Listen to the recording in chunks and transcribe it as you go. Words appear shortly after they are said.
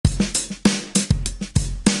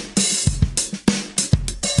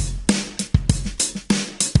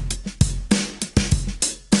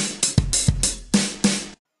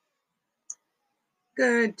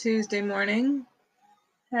Good Tuesday morning.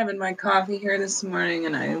 Having my coffee here this morning,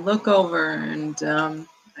 and I look over and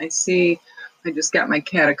I see I just got my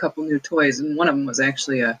cat a couple new toys, and one of them was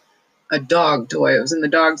actually a dog toy. It was in the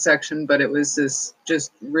dog section, but it was this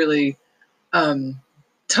just really um,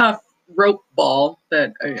 tough rope ball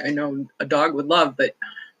that I know a dog would love, but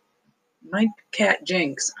my cat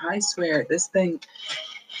Jinx, I swear, this thing,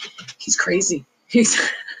 he's crazy. He's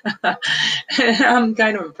I'm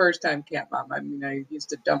kind of a first-time cat mom. I mean, I used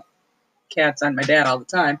to dump cats on my dad all the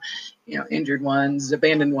time, injured ones,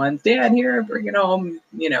 abandoned ones. Dad, here, bring it home,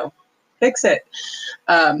 fix it.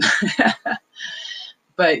 Um,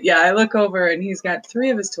 but yeah, I look over and he's got three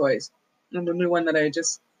of his toys. And the new one that I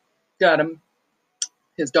just got him,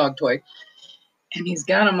 his dog toy, and he's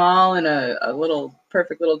got them all in a little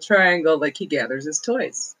perfect little triangle, like he gathers his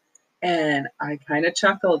toys. And I kind of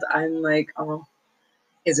chuckled. I'm like, oh,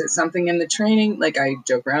 is it something in the training? Like I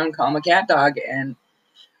joke around, call him a cat dog, and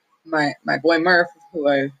my boy Murph, who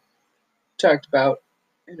I talked about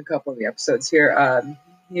in a couple of the episodes here.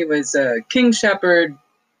 He was a King Shepherd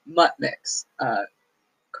mutt mix,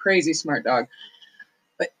 crazy smart dog.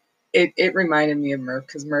 But it reminded me of Murph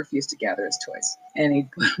because Murph used to gather his toys and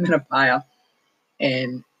he'd put them in a pile.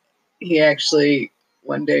 And he actually,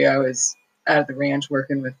 one day I was out at the ranch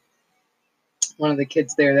working with one of the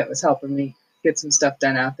kids there that was helping me get some stuff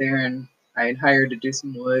done out there, and I had hired to do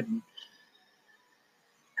some wood and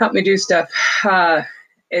help me do stuff.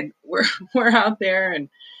 And we're out there and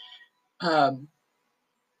out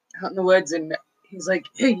in the woods, and he's like,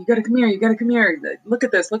 "Hey, you gotta come here! You gotta come here! Look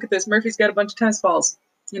at this! Look at this! Murphy's got a bunch of tennis balls,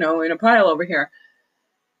 in a pile over here,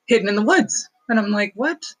 hidden in the woods." And I'm like,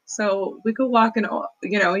 "What?" So we go walking.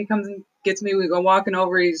 He comes and gets me. We go walking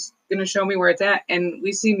over. He's gonna show me where it's at, and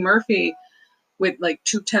we see Murphy with like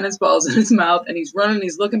two tennis balls in his mouth, and he's running.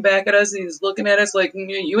 He's looking back at us, and he's looking at us like,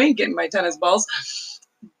 "You ain't getting my tennis balls."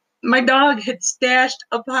 My dog had stashed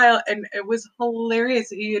a pile, and it was hilarious.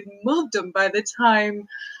 He had moved them by the time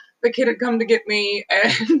the kid had come to get me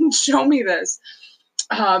and show me this.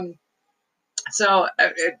 Um, so,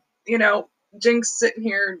 Jinx sitting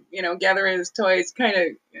here, gathering his toys kind of,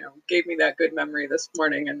 gave me that good memory this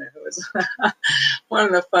morning. And it was one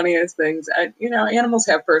of the funniest things. Animals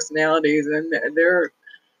have personalities and they're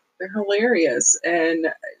hilarious.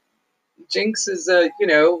 And Jinx is a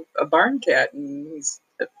barn cat, and he's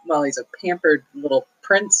a pampered little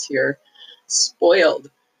prince here,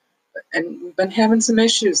 spoiled. And we've been having some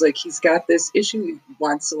issues. Like he's got this issue, he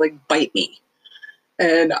wants to like bite me,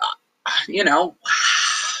 and how do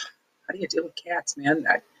you deal with cats, man?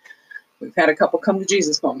 We've had a couple come to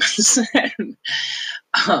Jesus moments, and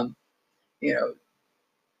um, you know,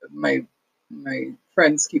 my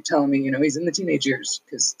friends keep telling me, he's in the teenage years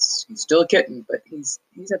because he's still a kitten, but he's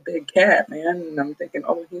a big cat, man. And I'm thinking,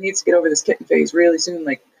 oh, he needs to get over this kitten phase really soon.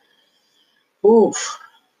 Like, oof.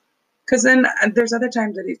 Because then there's other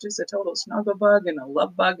times that he's just a total snuggle bug and a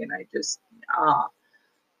love bug, and I just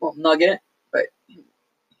won't nugget. But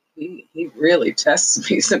he really tests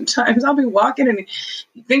me sometimes. I'll be walking and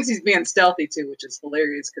he thinks he's being stealthy too, which is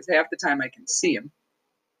hilarious because half the time I can see him,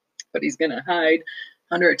 but he's gonna hide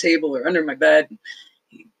under a table or under my bed.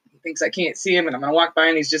 He thinks I can't see him, and I'm gonna walk by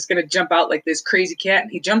and he's just gonna jump out like this crazy cat,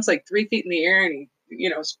 and he jumps like 3 feet in the air, and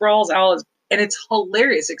he sprawls out, and it's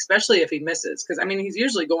hilarious, especially if he misses, because I mean he's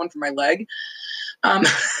usually going for my leg. Um,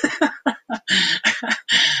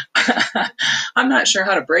 I'm not sure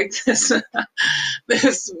how to break this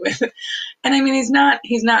with, and I mean he's not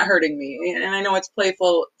hurting me, and I know it's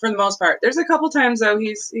playful for the most part. There's a couple times though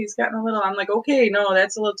he's gotten a little. I'm like, okay, no,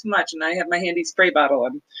 that's a little too much, and I have my handy spray bottle.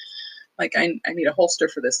 I'm like, I need a holster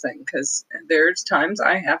for this thing because there's times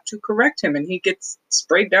I have to correct him, and he gets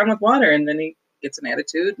sprayed down with water, and then he gets an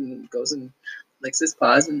attitude and goes and licks his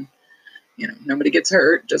paws, and nobody gets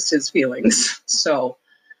hurt, just his feelings. So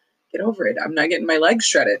get over it. I'm not getting my legs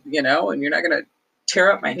shredded, and you're not going to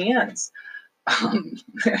tear up my hands.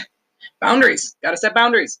 Boundaries. Got to set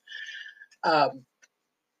boundaries. But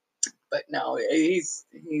no, he's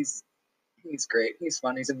great. He's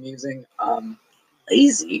fun. He's amusing.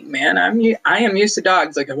 Lazy, man. I am used to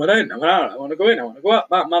dogs. Like, I want in, I want out, I want to go in, I want to go up.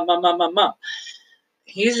 Mom, mom, mom, mom, mom, mom.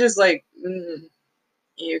 He's just like,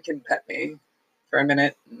 you can pet me for a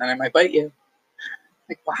minute, and then I might bite you.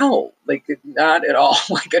 Like, wow, like not at all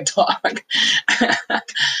like a dog.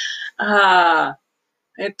 I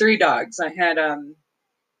had 3 dogs. I had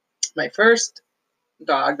my first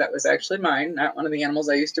dog that was actually mine, not one of the animals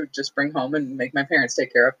I used to just bring home and make my parents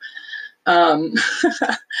take care of. Um,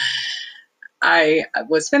 I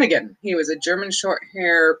was Finnegan. He was a German short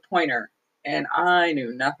hair pointer, and I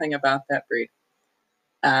knew nothing about that breed.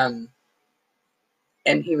 And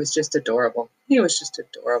he was just adorable. He was just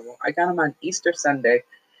adorable. I got him on Easter Sunday,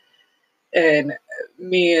 and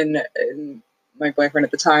me and my boyfriend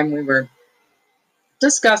at the time, we were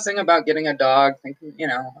discussing about getting a dog, thinking,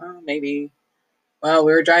 oh, maybe. Well,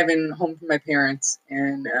 we were driving home from my parents,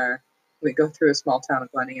 and we go through a small town of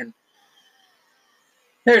Glenny, and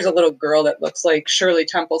there's a little girl that looks like Shirley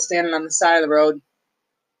Temple standing on the side of the road,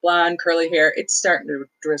 blonde, curly hair. It's starting to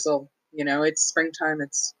drizzle. It's springtime.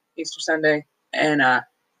 It's Easter Sunday, and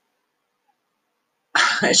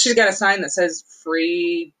she's got a sign that says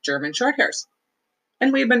free German short hairs.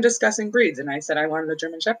 And we've been discussing breeds, and I said I wanted a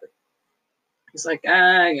German Shepherd. He's like,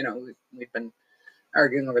 we've been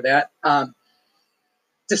arguing over that.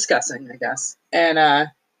 Discussing, I guess. And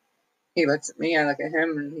he looks at me, I look at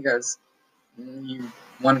him, and he goes, you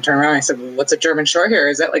want to turn around? I said, well, what's a German short hair?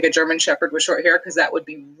 Is that like a German Shepherd with short hair? Because that would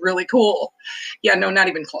be really cool. Yeah, no, not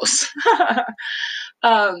even close.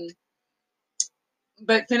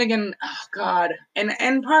 But Finnegan, oh God.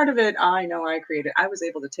 And part of it, I know I created. I was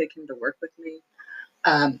able to take him to work with me.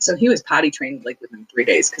 So he was potty trained like within 3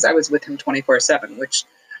 days because I was with him 24/7, which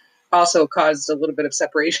also caused a little bit of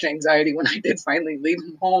separation anxiety when I did finally leave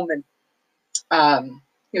him home. And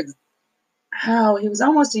he was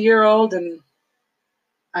almost a year old, and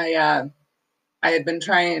I had been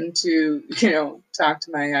trying to talk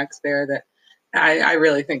to my ex there that I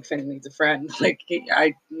really think Finn needs a friend. Like he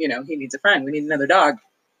needs a friend. We need another dog.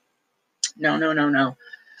 No, no, no, no.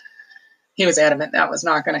 He was adamant that was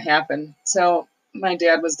not going to happen. So my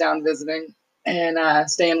dad was down visiting and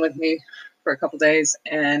staying with me for a couple days,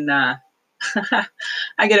 and I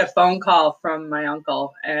get a phone call from my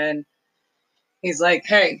uncle, and he's like,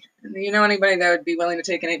 "Hey, do you know anybody that would be willing to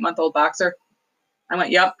take an 8-month-old boxer?" I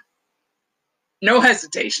went, "Yep." No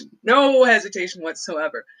hesitation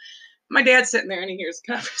whatsoever. My dad's sitting there and he hears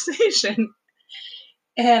the conversation,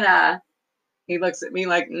 and he looks at me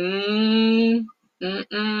like,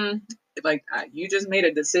 like you just made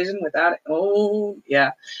a decision without it. Oh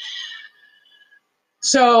yeah.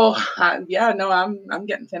 So yeah, no, I'm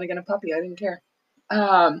getting Finnegan a puppy. I didn't care.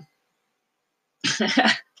 Um,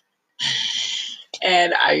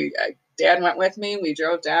 and Dad went with me. We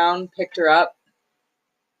drove down, picked her up,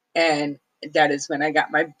 and that is when I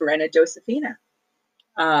got my Brenna Josephina.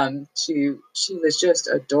 She was just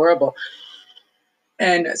adorable,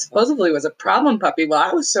 and supposedly was a problem puppy. Well,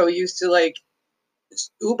 I was so used to like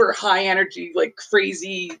uber high energy, like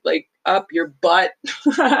crazy, like up your butt,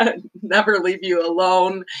 never leave you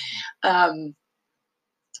alone. Um,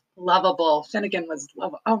 Lovable. Finnegan was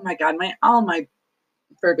lovable. Oh my God, all my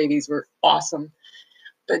fur babies were awesome.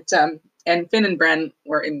 But and Finn and Bren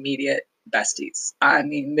were immediate besties. I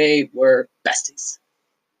mean, they were besties.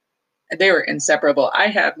 They were inseparable. I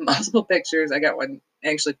have multiple pictures. I got one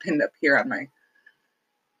actually pinned up here on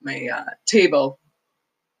my table,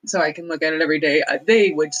 so I can look at it every day.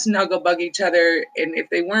 They would snuggle bug each other, and if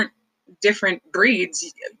they weren't different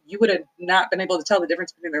breeds, you would have not been able to tell the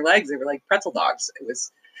difference between their legs. They were like pretzel dogs. They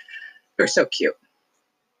were so cute.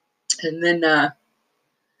 And then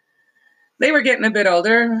they were getting a bit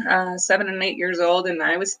older, 7 and 8 years old, and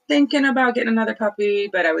I was thinking about getting another puppy,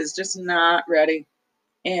 but I was just not ready.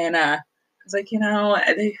 And I was like,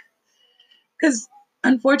 because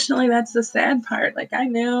unfortunately, that's the sad part. Like, I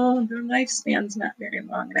know their lifespan's not very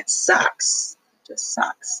long, and it sucks. It just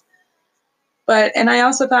sucks. And I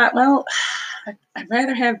also thought, well, I'd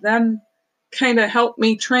rather have them kind of help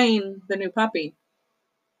me train the new puppy.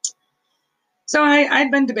 So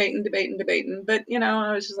I'd been debating, but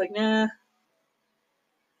I was just like, nah.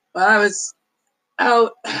 Well, I was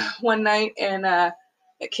out one night and at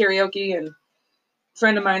karaoke, and a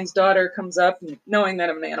friend of mine's daughter comes up, and knowing that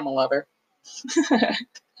I'm an animal lover,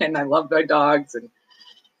 and I love my dogs, and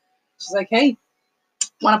she's like, "Hey,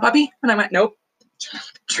 want a puppy?" And I went, "Nope."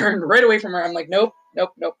 Turned right away from her. I'm like, "Nope,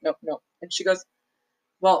 nope, nope, nope, nope." And she goes,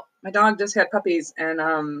 "Well, my dog just had puppies, and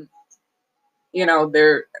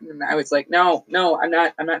they're." And I was like, "No, no, I'm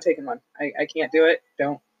not taking one. I can't do it.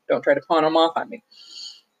 Don't try to pawn them off on me."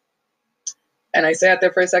 And I sat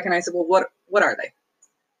there for a second. I said, "Well, what are they?"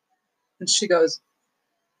 And she goes,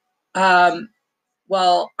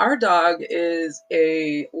 "Well, our dog is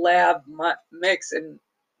a lab mix, and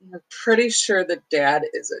we're pretty sure the dad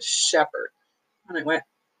is a shepherd." And I went,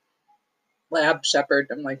 "Lab shepherd."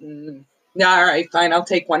 I'm like, "Yeah, all right, fine, I'll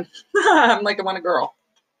take one." I'm like, "I want a girl,"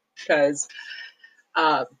 because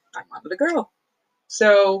I wanted a girl.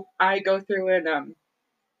 So I go through and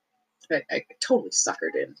I totally got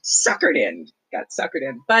suckered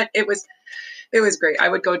in. But it was great. I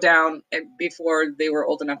would go down before they were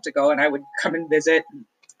old enough to go, and I would come and visit.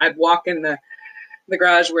 I'd walk in the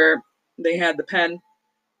garage where they had the pen,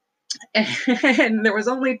 And there was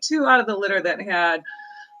only 2 out of the litter that had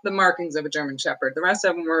the markings of a German Shepherd. The rest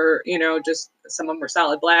of them were, just some of them were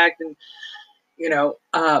solid black and, you know,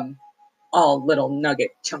 um, all little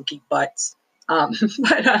nugget chunky butts.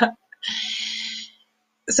 But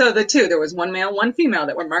so there was one male, one female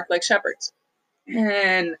that were marked like shepherds.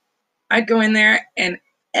 And I'd go in there, and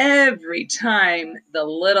every time the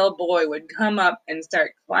little boy would come up and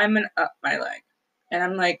start climbing up my leg. And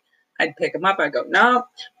I'm like, I'd pick him up. I'd go, no,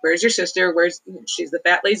 where's your sister? She's the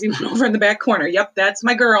fat, lazy one over in the back corner. Yep, that's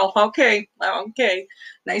my girl. Okay.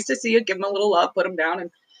 Nice to see you. Give him a little love, put him down, and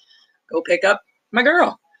go pick up my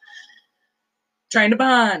girl. Trying to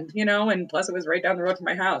bond, and plus it was right down the road from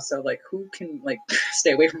my house. So like, who can like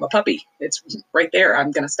stay away from a puppy? It's right there.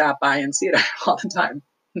 I'm going to stop by and see it all the time.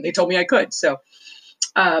 And they told me I could. So,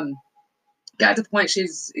 got to the point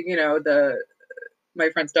she's, my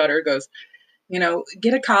friend's daughter goes,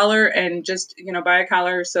 get a collar and just, buy a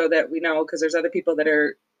collar so that we know, because there's other people that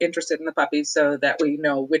are interested in the puppies, so that we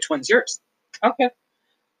know which one's yours. Okay.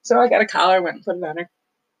 So I got a collar, went and put it on her.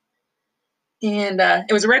 And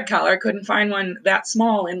it was a red collar. I couldn't find one that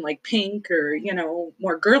small in like pink or,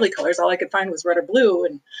 more girly colors. All I could find was red or blue.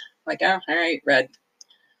 And I'm like, oh, all right, red.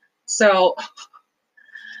 So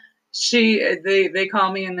they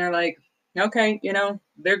call me and they're like, okay,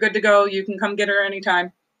 they're good to go. You can come get her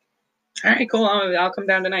anytime. All right, cool. I'll come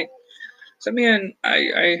down tonight. So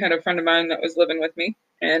I had a friend of mine that was living with me,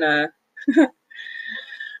 and I'm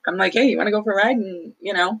like, hey, you want to go for a ride and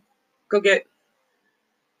go get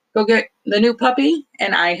the new puppy?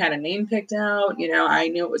 And I had a name picked out. I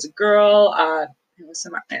knew it was a girl. It was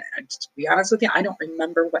to be honest with you, I don't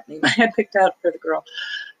remember what name I had picked out for the girl,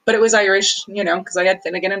 but it was Irish. Because I had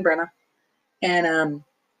Finnegan and Brenna, and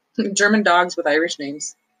German dogs with Irish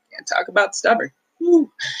names. Can't talk about stubborn.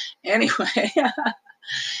 Woo. Anyway,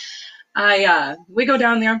 we go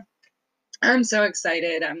down there. I'm so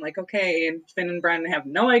excited. I'm like, okay. And Finn and Bren have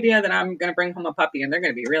no idea that I'm going to bring home a puppy, and they're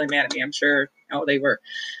going to be really mad at me, I'm sure. Oh, they were.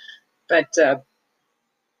 But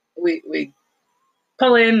we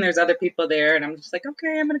pull in. There's other people there, and I'm just like,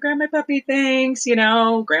 okay, I'm going to grab my puppy. Thanks.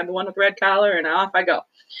 Grab the one with the red collar, and off I go.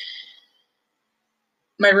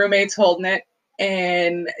 My roommate's holding it,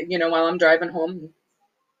 and, while I'm driving home,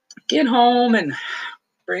 get home and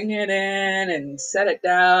bring it in and set it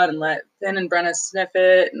down and let Finn and Brenna sniff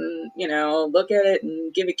it and, look at it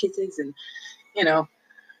and give it kisses and,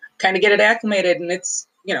 kind of get it acclimated. And it's,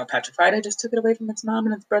 petrified. I just took it away from its mom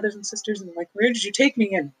and its brothers and sisters, and like, where did you take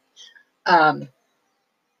me? And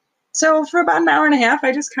so for about an hour and a half,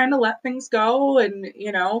 I just kind of let things go and,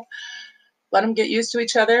 let them get used to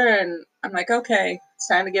each other. And I'm like, okay, it's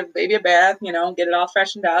time to give baby a bath, get it all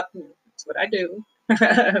freshened up. And that's what I do.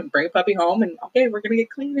 Bring a puppy home, and okay, we're going to get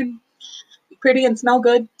clean and be pretty and smell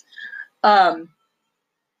good. I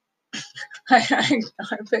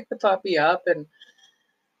picked the puppy up and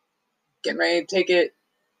getting ready to take it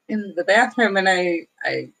in the bathroom, and I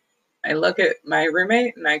look at my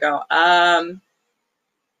roommate and I go,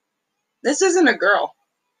 this isn't a girl.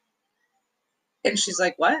 And she's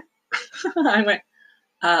like, what? I went,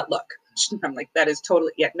 look. I'm like, that is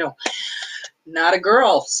totally, yeah, no, not a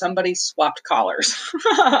girl. Somebody swapped collars.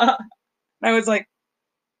 I was like,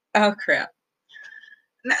 oh crap.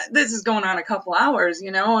 This is going on a couple hours,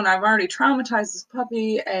 and I've already traumatized this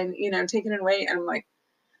puppy and, taken it away. And I'm like,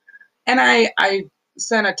 and I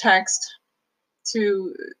sent a text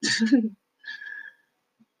to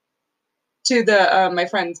to the my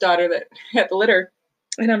friend's daughter that had the litter,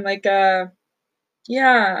 and I'm like,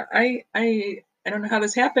 yeah, I don't know how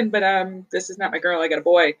this happened, but this is not my girl. I got a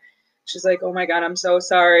boy. She's like, oh my god, I'm so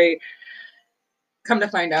sorry. Come to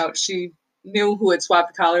find out, she knew who had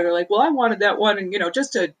swapped the collar. They're like, well, I wanted that one, and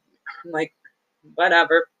just to, I'm like,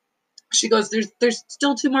 whatever. She goes, there's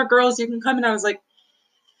still 2 more girls you can come, and I was like,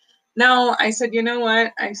 no. I said, you know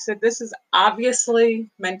what? I said, this is obviously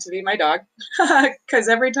meant to be my dog, because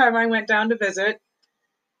every time I went down to visit,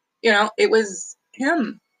 it was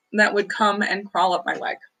him that would come and crawl up my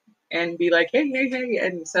leg and be like, hey, hey, hey.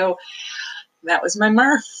 And so that was my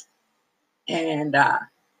Murph. And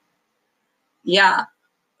yeah,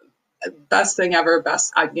 best thing ever.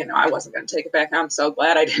 I wasn't going to take it back. I'm so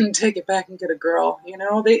glad I didn't take it back and get a girl.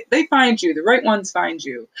 They find you. The right ones find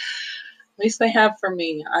you. At least they have for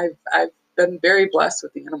me. I've been very blessed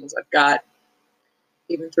with the animals I've got,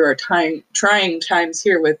 even through our trying times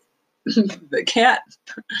here with the cat.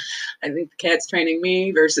 I think the cat's training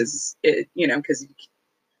me versus it, because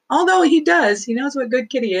although he knows what a good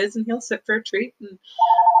kitty is, and he'll sit for a treat, and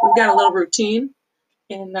we've got a little routine.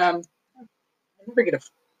 And I never get a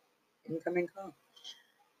incoming call.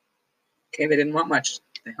 Okay, they didn't want much.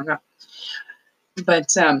 They hung up.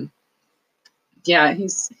 But Yeah,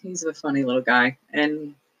 he's a funny little guy,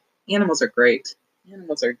 and animals are great.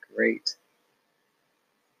 Animals are great.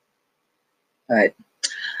 But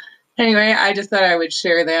anyway, I just thought I would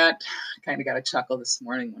share that. I kind of got a chuckle this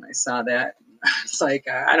morning when I saw that. It's like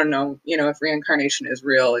I don't know, if reincarnation is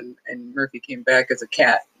real, and Murphy came back as a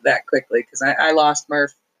cat that quickly, because I lost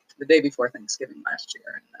Murph the day before Thanksgiving last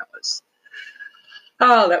year, and that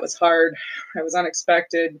was hard. That was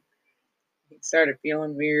unexpected. He started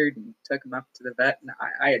feeling weird and took him up to the vet, and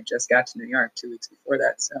I had just got to New York 2 weeks before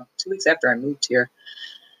that, so 2 weeks after I moved here.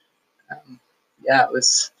 Yeah, it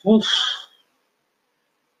was. Oof,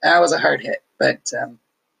 that was a hard hit, but some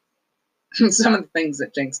of the things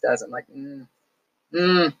that Jinx does, I'm like, mm.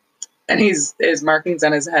 And his markings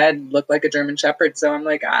on his head look like a German Shepherd, so I'm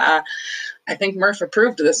like, I think Murph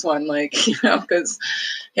approved this one, like, because,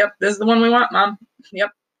 yep, this is the one we want, Mom.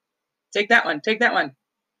 Yep, take that one, take that one.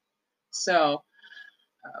 So,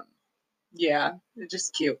 um, yeah,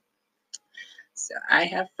 just cute. So I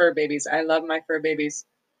have fur babies. I love my fur babies,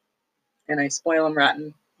 and I spoil them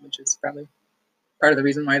rotten, which is probably part of the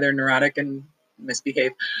reason why they're neurotic and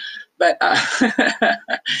misbehave. But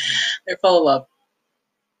they're full of love.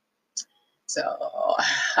 So,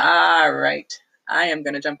 all right. I am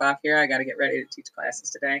going to jump off here. I got to get ready to teach classes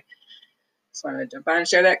today. Just wanted to jump on and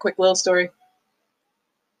share that quick little story.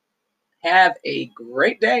 Have a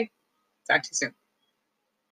great day. Talk to you soon.